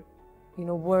with your, you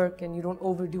know, work and you don't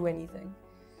overdo anything.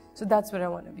 So that's where I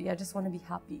want to be. I just want to be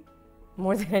happy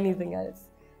more than anything else.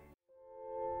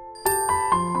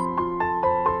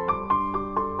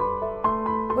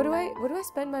 What do I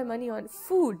spend my money on?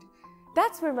 Food.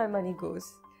 That's where my money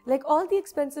goes. Like all the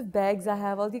expensive bags I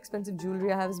have, all the expensive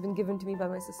jewelry I have has been given to me by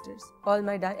my sisters. All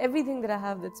my dad, everything that I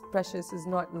have that's precious is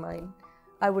not mine.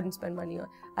 I wouldn't spend money on.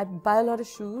 I buy a lot of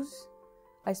shoes.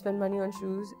 I spend money on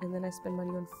shoes, and then I spend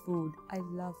money on food. I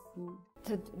love food.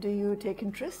 So do you take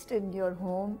interest in your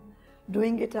home,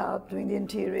 doing it up, doing the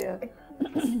interior?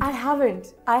 I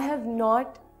haven't. I have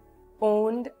not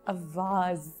owned a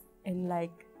vase in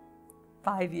like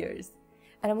 5 years.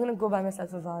 And I'm going to go buy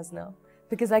myself a vase now.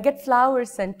 Because I get flowers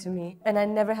sent to me and I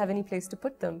never have any place to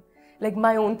put them. Like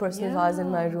my own personal vase in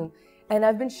my room. And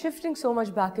I've been shifting so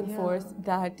much back and forth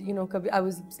that, you know, I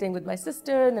was staying with my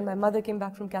sister and then my mother came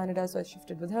back from Canada, so I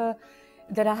shifted with her.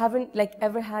 That I haven't like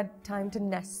ever had time to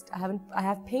nest. I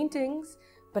have paintings,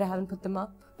 but I haven't put them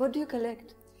up. What do you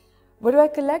collect? What do I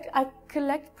collect? I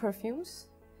collect perfumes.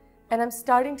 And I'm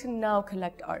starting to now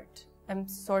collect art. I'm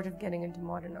sort of getting into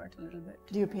modern art a little bit.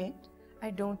 Do you paint?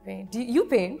 I don't paint. Do you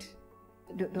paint?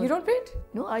 You don't paint?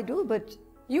 No, I do, but...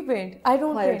 You paint? I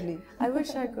don't quietly. paint. I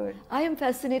wish I could. I am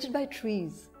fascinated by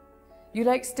trees. You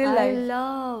like still life? I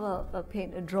love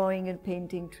drawing and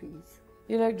painting trees.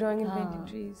 You like drawing and painting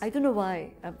trees? I don't know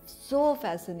why. I'm so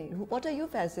fascinated. What are you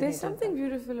fascinated There's something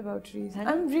beautiful about trees.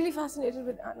 I'm really fascinated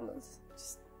with animals.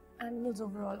 Just animals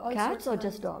overall. All cats or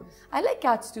just dogs? I like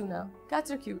cats too now.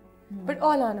 Cats are cute. But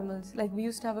all animals. Like we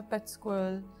used to have a pet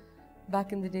squirrel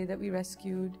back in the day that we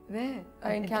rescued. Where?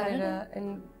 In Canada.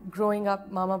 And growing up,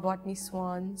 Mama bought me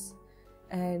swans.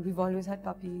 And we've always had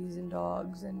puppies and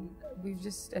dogs and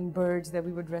and birds that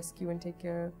we would rescue and take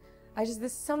care of.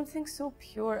 There's something so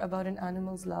pure about an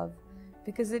animal's love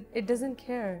because it doesn't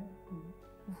care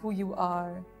who you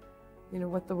are, you know,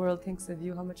 what the world thinks of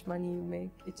you, how much money you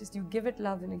make. You give it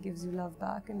love and it gives you love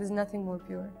back, and there's nothing more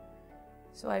pure.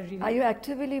 So I really... Are you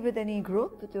actively with any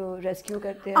group to rescue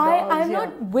dogs? I'm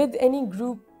not with any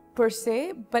group per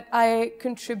se, but I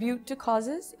contribute to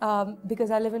causes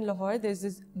because I live in Lahore. There's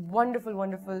this wonderful,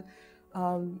 wonderful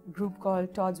group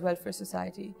called Todd's Welfare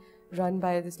Society, run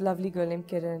by this lovely girl named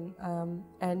Kiran,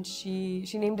 and she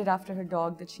named it after her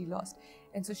dog that she lost.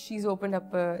 And so she's opened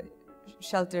up a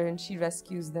shelter and she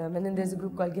rescues them. And then there's a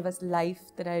group called Give Us Life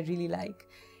that I really like.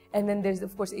 And then there's,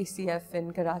 of course, ACF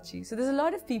in Karachi. So there's a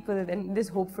lot of people, and there's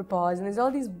Hope for Paws, and there's all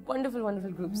these wonderful,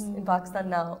 wonderful groups in Pakistan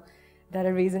now that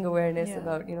are raising awareness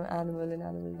about, you know, animal and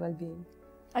animal well-being.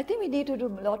 I think we need to do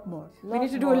a lot more. We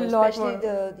need to do a lot especially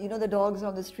more. Especially the dogs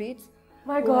on the streets.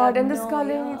 My God, and this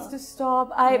culling needs to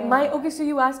stop. Okay, so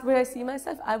you asked where I see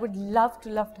myself. I would love to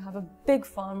have a big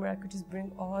farm where I could just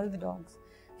bring all the dogs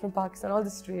from Pakistan, all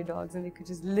the stray dogs, and they could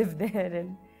just live there,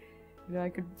 and I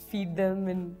could feed them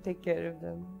and take care of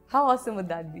them. How awesome would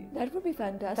that be? That would be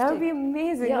fantastic. That would be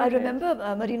amazing. Yeah, I remember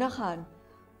Marina Khan.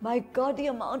 My God, the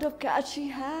amount of cats she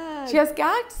had. She has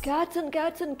cats? Cats and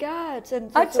cats and cats.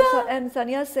 And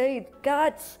Sanya Said,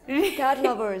 cats, cat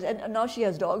lovers. And now she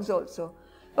has dogs also.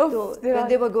 So when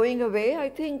they were going away, I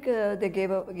think they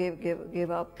gave up.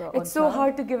 It's so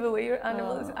hard to give away your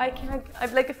animals. I can't.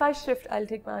 If I shift, I'll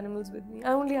take my animals with me.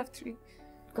 I only have 3.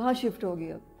 कहाँ shift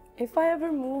होगी अब? If I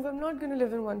ever move, I'm not going to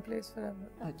live in one place forever.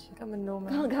 अच्छा. I'm a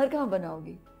nomad. घर कहाँ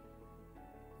बनाओगी?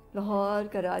 Lahore,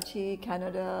 Karachi,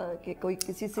 Canada, कोई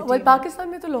किसी city? Well,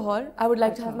 Pakistan में तो Lahore. I would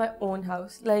like to have my own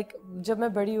house. Like जब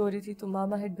मैं बड़ी हो रही थी, तो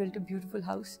Mama had built a beautiful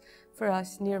house for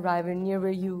us near Riven, near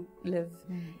where you live.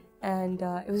 And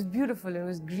it was beautiful, it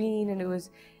was green,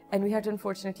 and we had to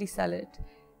unfortunately sell it.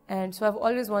 And so I've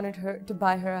always wanted her to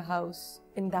buy her a house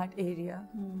in that area.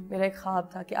 मेरा एक ख्वाब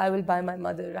था कि I will buy my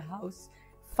mother a house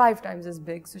 5 times as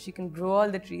big so she can grow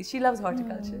all the trees. She loves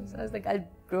horticulture, so I was like, I'll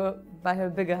buy her a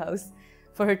bigger house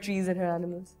for her trees and her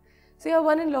animals. So yeah,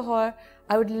 one in Lahore.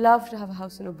 I would love to have a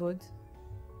house in Ubud.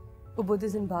 Ubud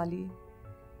is in Bali.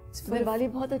 Bali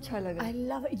बहुत अच्छा लगा. I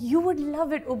love it. You would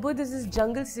love it. Ubud is this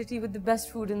jungle city with the best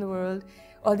food in the world.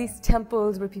 All these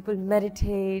temples where people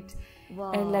meditate.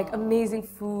 Wow. And like amazing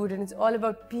food, and it's all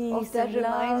about peace. That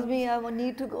reminds me, I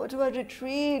need to go to a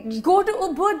retreat. Go to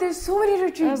Ubud. There's so many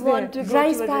retreats there. I want to go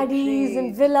rice paddies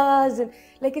and villas, and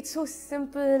like it's so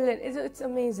simple and it's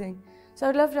amazing. So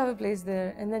I'd love to have a place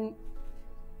there. And then,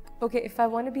 okay, if I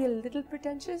want to be a little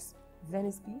pretentious,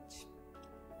 Venice Beach.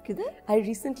 I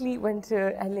recently went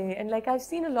to LA, and like I've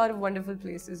seen a lot of wonderful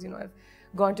places. I've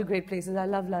gone to great places. I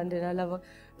love London.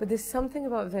 But there's something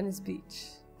about Venice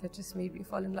Beach that just made me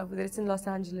fall in love with it. It's in Los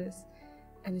Angeles,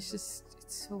 and it's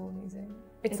so amazing.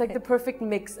 It's like the perfect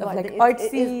mix of like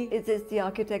artsy. Is this the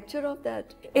architecture of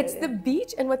that? It's the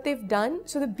beach and what they've done.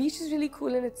 So the beach is really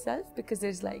cool in itself because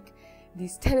there's like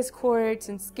these tennis courts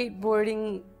and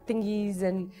skateboarding thingies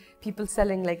and people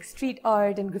selling like street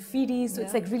art and graffiti. So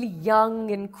it's like really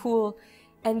young and cool.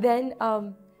 And then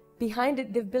behind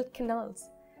it, they've built canals,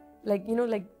 like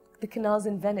like the canals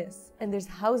in Venice, and there's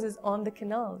houses on the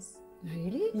canals.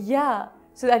 Really? Yeah.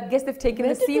 So I guess they've taken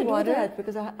the seawater. Do that?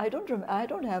 Because I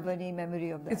don't have any memory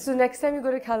of that. So next time you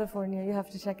go to California, you have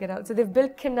to check it out. So they've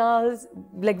built canals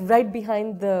like right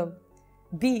behind the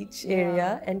beach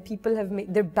area, and people have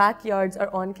made their backyards are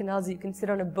on canals. You can sit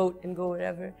on a boat and go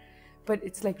wherever, but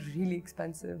it's like really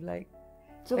expensive.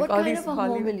 So what kind of a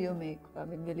home will you make? I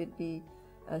mean, will it be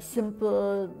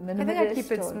simple, minimalist? I think I'd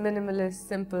keep it minimalist,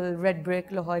 simple, red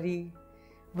brick, Lahori,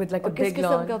 with like a big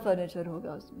lawn. किस किस्म का furniture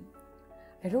होगा उसमें?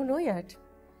 I don't know yet.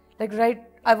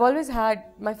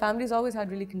 My family's always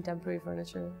had really contemporary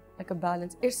furniture, like a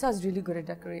balance. Irsa's really good at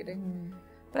decorating.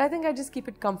 But I think I just keep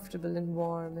it comfortable and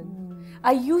warm. And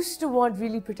I used to want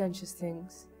really pretentious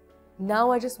things.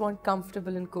 Now I just want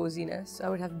comfortable and coziness. So I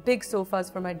would have big sofas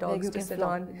for my dogs to sit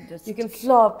on. You can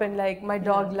flop, and like my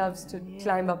dog loves to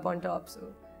climb up on top.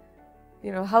 So,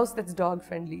 house that's dog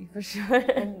friendly for sure.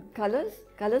 And colors?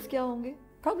 Colors क्या होंगे?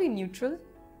 Probably neutral.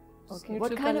 Okay.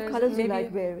 What kind of colors do you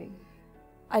like wearing?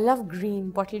 I love green,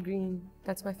 bottle green.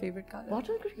 That's my favorite color.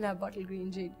 Bottle green? Yeah, bottle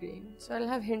green, jade green. So I'll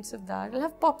have hints of that. I'll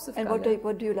have pops of color. And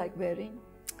what do you like wearing?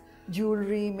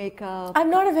 Jewelry, makeup? I'm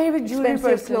not a very big jewelry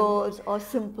person. Expensive clothes or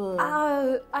simple?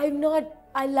 I'm not.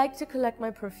 I like to collect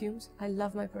my perfumes. I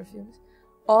love my perfumes.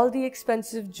 All the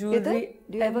expensive jewelry.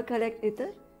 Ittar? Do you ever collect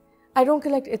ittar? I don't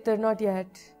collect ittar, not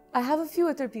yet. I have a few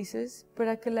ittar pieces, but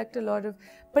I collect a lot of.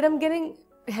 But I'm getting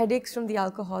headaches from the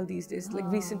alcohol these days, like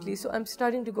recently. So I'm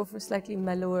starting to go for slightly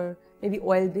mellower, maybe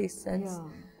oil-based scents.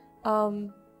 Yeah.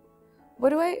 What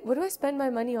do I spend my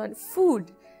money on?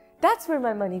 Food. That's where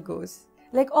my money goes.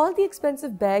 Like all the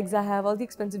expensive bags I have, all the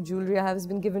expensive jewelry I have has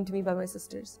been given to me by my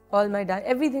sisters. All my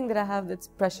everything that I have that's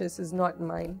precious is not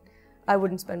mine. I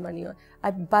wouldn't spend money on.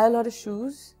 I buy a lot of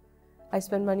shoes. I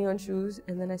spend money on shoes,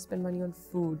 and then I spend money on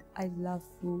food. I love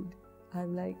food.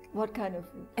 I'm like... What kind of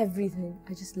food? Everything.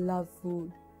 I just love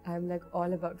food. I'm like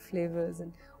all about flavors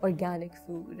and organic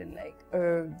food and like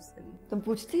herbs. And तुम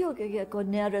पूछती हो कि कौन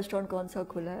नया restaurant कौन सा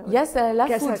खुला है? Yes, I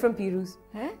love food from Peerus.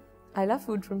 हैं? I love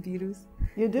food from Peerus.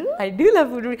 You do? I do love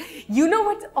food. You know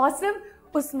what's awesome?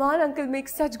 Usman uncle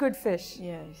makes such good fish.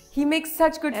 Yes. He makes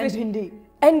such good fish. And bhindi.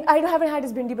 And I haven't had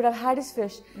his bhindi, but I've had his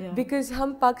fish. Yeah. Because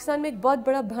हम पाकिस्तान में एक बहुत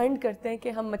बड़ा भंड करते हैं कि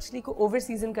हम मछली को over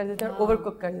season कर देते हैं और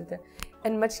overcook कर देते हैं.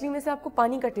 and मछली में से आपको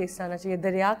पानी का taste आना चाहिए,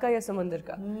 दरिया का या समंदर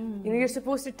का. You know, you're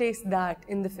supposed to taste that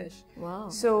in the fish. Wow.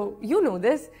 So you know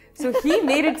this. So he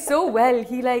made it so well.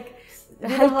 He like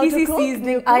halki si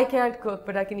seasoning. I can't cook,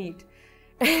 but I can eat.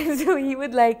 So he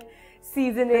would like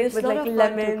season it with like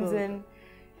lemons and.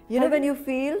 You know, when you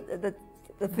feel the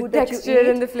food the that texture you eat,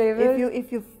 and the flavor.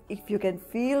 If you can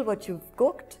feel what you've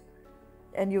cooked,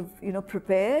 and you've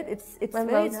prepared, it's my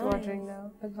very mouth's nice. watering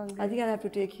now. I'm hungry. I think I'll have to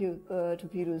take you to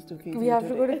Piruz to feed you. We have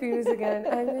to go to today. Piruz again.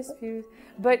 I miss Piruz.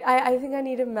 But I think I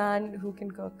need a man who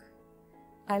can cook.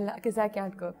 Because I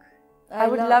can't cook. I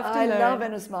would love to learn. I love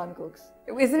when Usman cooks.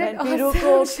 Isn't it when awesome?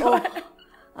 Piru cooks, oh,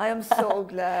 I am so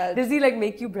glad. Does he like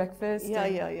make you breakfast?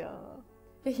 Yeah.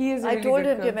 He is. I really told good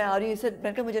him cook. कि मैं आ रही हूँ. He said,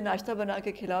 मैंने कहा मुझे नाश्ता बना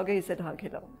के खिलाओगे? He said, हाँ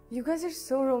खिलाऊँ. You guys are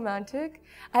so romantic.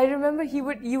 I remember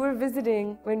you were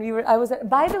visiting when we were.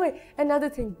 By the way, another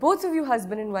thing. Both of you,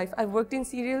 husband and wife. I've worked in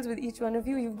serials with each one of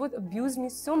you. You've both abused me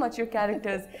so much. Your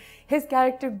characters. His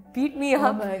character beat me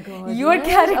up. Oh my God. Your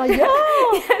character. Yeah.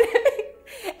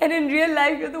 And in real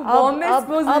life, you're the warmest,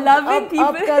 most loving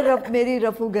people. Ab meri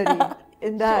rafugari.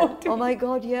 In that, oh my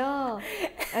God, yeah,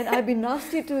 and I've been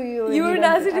nasty to you. You were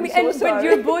nasty to me, but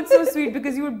you're both so sweet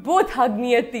because you would both hug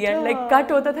me at the end. Like cut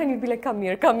hota tha, and you'd be like, "Come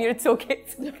here, it's okay."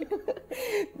 So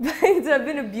I've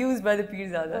been abused by the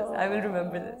Peerzadas. I will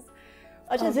remember this.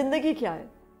 अच्छा, जिंदगी क्या है?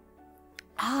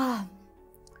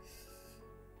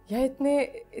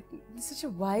 Such a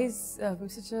wise,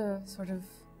 such a sort of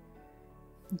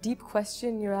deep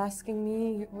question you're asking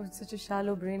me. With such a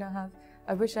shallow brain I have.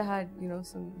 I wish I had,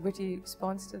 some witty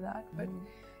response to that. But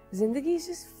Zindagi is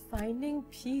just finding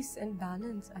peace and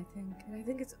balance, I think. And I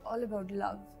think it's all about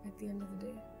love at the end of the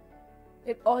day.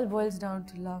 It all boils down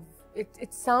to love.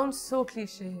 It sounds so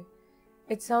cliche.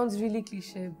 It sounds really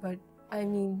cliche, but I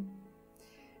mean,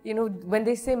 when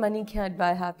they say money can't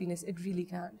buy happiness, it really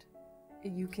can't.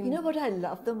 You can. You know what I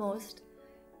love the most?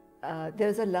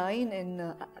 There's a line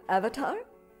in Avatar.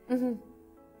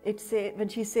 When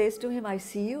she says to him, "I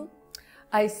see you."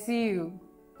 I see you.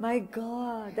 My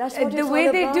God, that's what it's all about. The way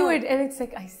they do it, and it's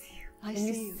like, I see you. I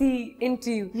see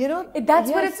into you.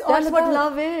 That's what it's all about. That's what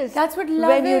love is. That's what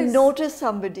love is. When you notice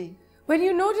somebody. When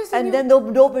you notice and then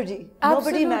nobody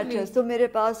matters. तो मेरे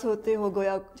पास होते हो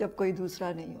गोया जब कोई दूसरा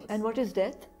नहीं हो. And what is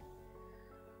death?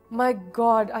 My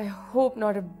God, I hope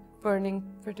not a burning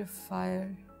pit of fire.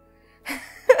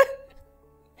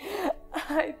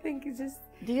 I think it's just.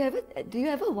 Do you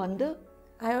ever wonder?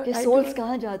 कि souls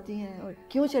कहाँ जाती हैं और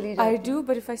क्यों चली जाती हैं? I do,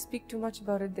 but if I speak too much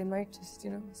about it, they might just,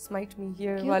 smite me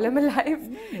here while I'm alive,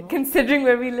 considering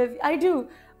where we live. I do.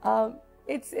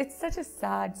 It's such a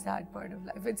sad part of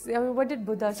life. What did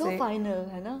Buddha say? So final,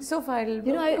 है ना? So final.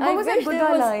 What was that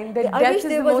Buddha line? That death is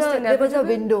the most inevitable. There was a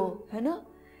window, है ना?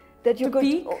 That you could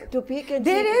peek? To peek and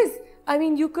there is.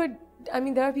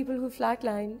 There are people who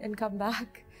flatline and come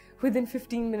back within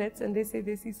 15 minutes and they say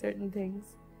they see certain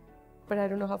things. But I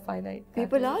don't know how finite.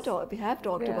 People have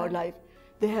talked about life.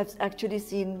 They have actually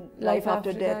seen life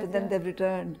after death, and then they've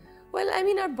returned. Well,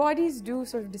 our bodies do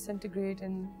sort of disintegrate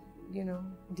and,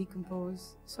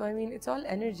 decompose. So, it's all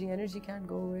energy. Energy can't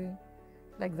go away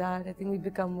like that. I think we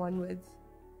become one with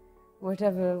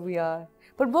whatever we are.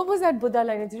 But what was that Buddha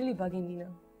line? It's really bugging me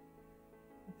now.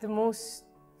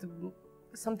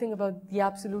 Something about the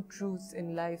absolute truth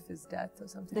in life is death or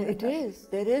something. It is.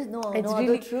 There is no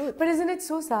other truth. But isn't it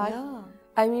so sad? Yeah.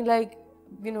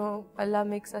 Allah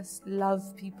makes us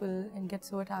love people and get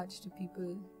so attached to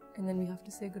people, and then we have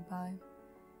to say goodbye,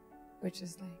 which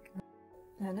is like.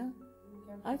 Anna,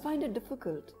 I find it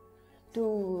difficult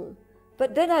to.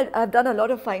 But then I've done a lot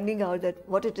of finding out that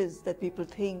what it is that people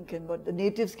think and what the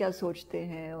natives क्या सोचते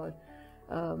हैं और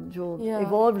जो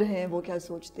evolved हैं वो क्या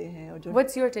सोचते हैं और जो.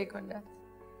 What's your take on that?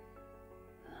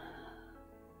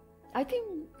 I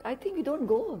think we don't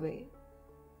go away.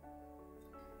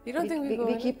 You don't think we go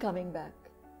away? We keep coming back.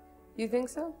 You think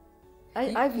so?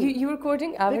 You were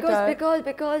quoting Avatar.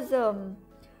 Because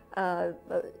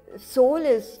soul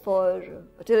is for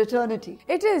till eternity.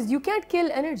 It is. You can't kill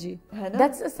energy.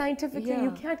 That's a scientific thing.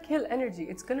 You can't kill energy.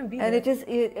 It's going to be and there. It is.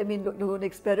 लोगों ने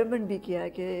experiment भी किया है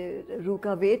कि रूह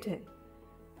का weight है.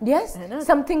 Yes,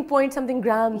 something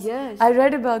grams. Yes, I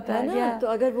read about that. Yeah. तो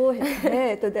अगर वो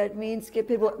है, तो that means कि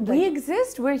फिर वो. We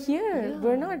exist. We're here. Yeah.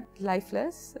 We're not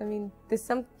lifeless. There's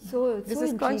some. This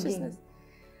is consciousness.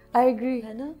 I agree.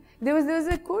 There was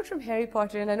a quote from Harry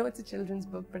Potter, and I know it's a children's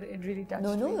book, but it really touched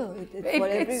me. No,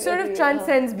 it sort of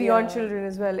transcends beyond children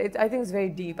as well. I think it's very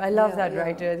deep. I love that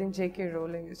writer. I think J.K.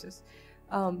 Rowling is just,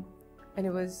 and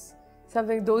it was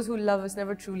something. Those who love us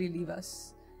never truly leave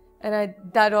us. And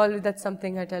that's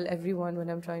something I tell everyone when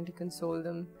I'm trying to console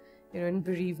them, in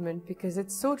bereavement, because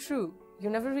it's so true.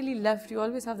 you're never really left. You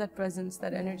always have that presence,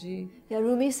 that energy. Yeah,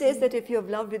 Rumi says that if you have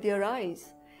loved with your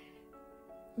eyes,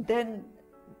 then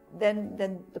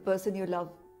the person you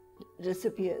love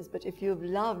disappears. But if you've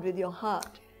loved with your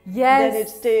heart, Yes. then it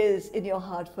stays in your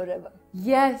heart forever.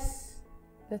 Yes.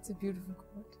 That's a beautiful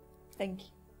quote. Thank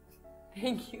you.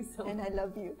 Thank you so much. And I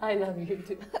love you. I love you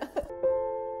too.